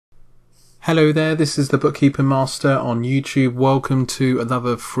Hello there, this is the Bookkeeping Master on YouTube. Welcome to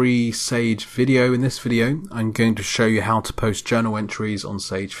another free Sage video. In this video, I'm going to show you how to post journal entries on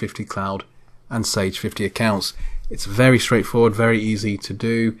Sage 50 Cloud and Sage 50 accounts. It's very straightforward, very easy to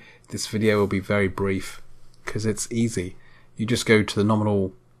do. This video will be very brief because it's easy. You just go to the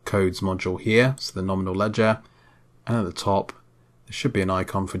nominal codes module here, so the nominal ledger, and at the top there should be an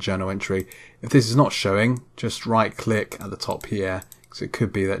icon for journal entry. If this is not showing, just right click at the top here, because it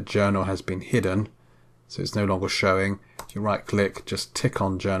could be that journal has been hidden, so it's no longer showing. If you right click, just tick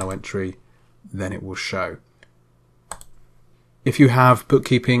on journal entry, then it will show. If you have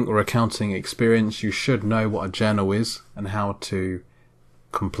bookkeeping or accounting experience, you should know what a journal is and how to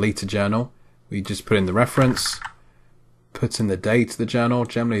complete a journal. We just put in the reference, put in the date of the journal.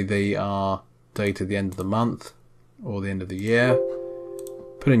 Generally they are dated at the end of the month or the end of the year.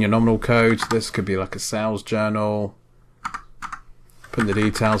 Put in your nominal code. This could be like a sales journal. Put in the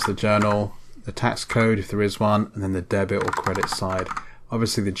details of the journal, the tax code if there is one, and then the debit or credit side.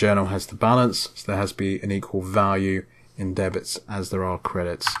 Obviously the journal has the balance, so there has to be an equal value in debits as there are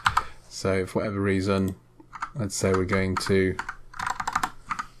credits. So for whatever reason, let's say we're going to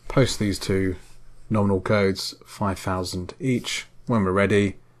post these two nominal codes, 5,000 each. When we're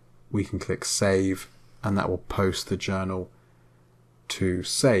ready, we can click save, and that will post the journal to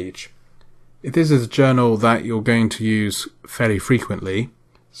Sage. If this is a journal that you're going to use fairly frequently,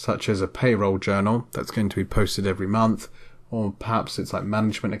 such as a payroll journal that's going to be posted every month, or perhaps it's like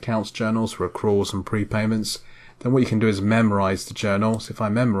management accounts journals for accruals and prepayments, then what you can do is memorize the journal. So if I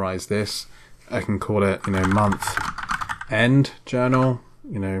memorize this, I can call it, month end journal,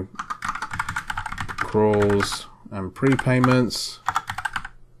 accruals and prepayments,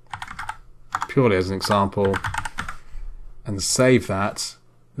 purely as an example, and save that.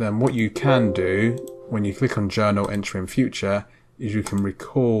 Then what you can do when you click on journal entry in future is you can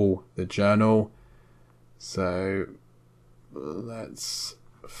recall the journal. So let's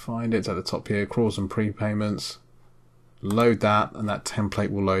find it at the top here, accruals and prepayments. Load that, and that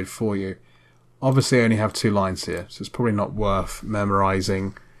template will load for you. Obviously I only have 2 lines here, so it's probably not worth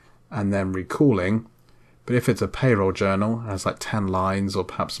memorizing and then recalling. But if it's a payroll journal, it has like 10 lines, or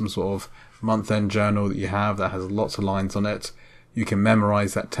perhaps some sort of month-end journal that you have that has lots of lines on it, you can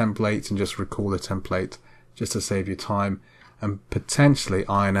memorize that template and just recall the template just to save you time and potentially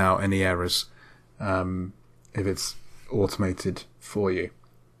iron out any errors if it's automated for you.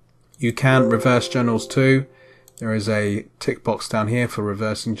 You can reverse journals too. There is a tick box down here for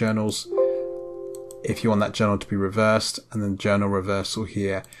reversing journals if you want that journal to be reversed, and then journal reversal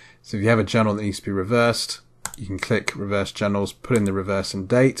here. So if you have a journal that needs to be reversed, you can click reverse journals, put in the reverse and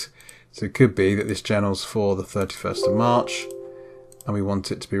date. So it could be that this journal's for the 31st of March and we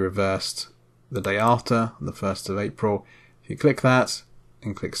want it to be reversed the day after, on the 1st of April. If you click that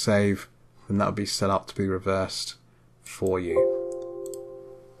and click save, then that will be set up to be reversed for you.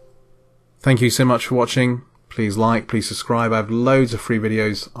 Thank you so much for watching. Please like, please subscribe. I have loads of free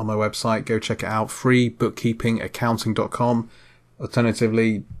videos on my website. Go check it out, freebookkeepingaccounting.com.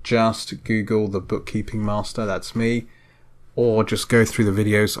 Alternatively, just Google the Bookkeeping Master, that's me, or just go through the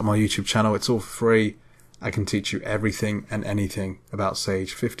videos on my YouTube channel. It's all free. I can teach you everything and anything about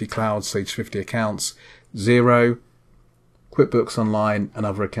Sage 50 Cloud, Sage 50 accounts, Xero, QuickBooks Online, and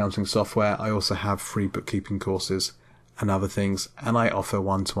other accounting software. I also have free bookkeeping courses and other things, and I offer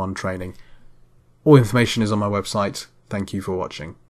one-to-one training. All information is on my website. Thank you for watching.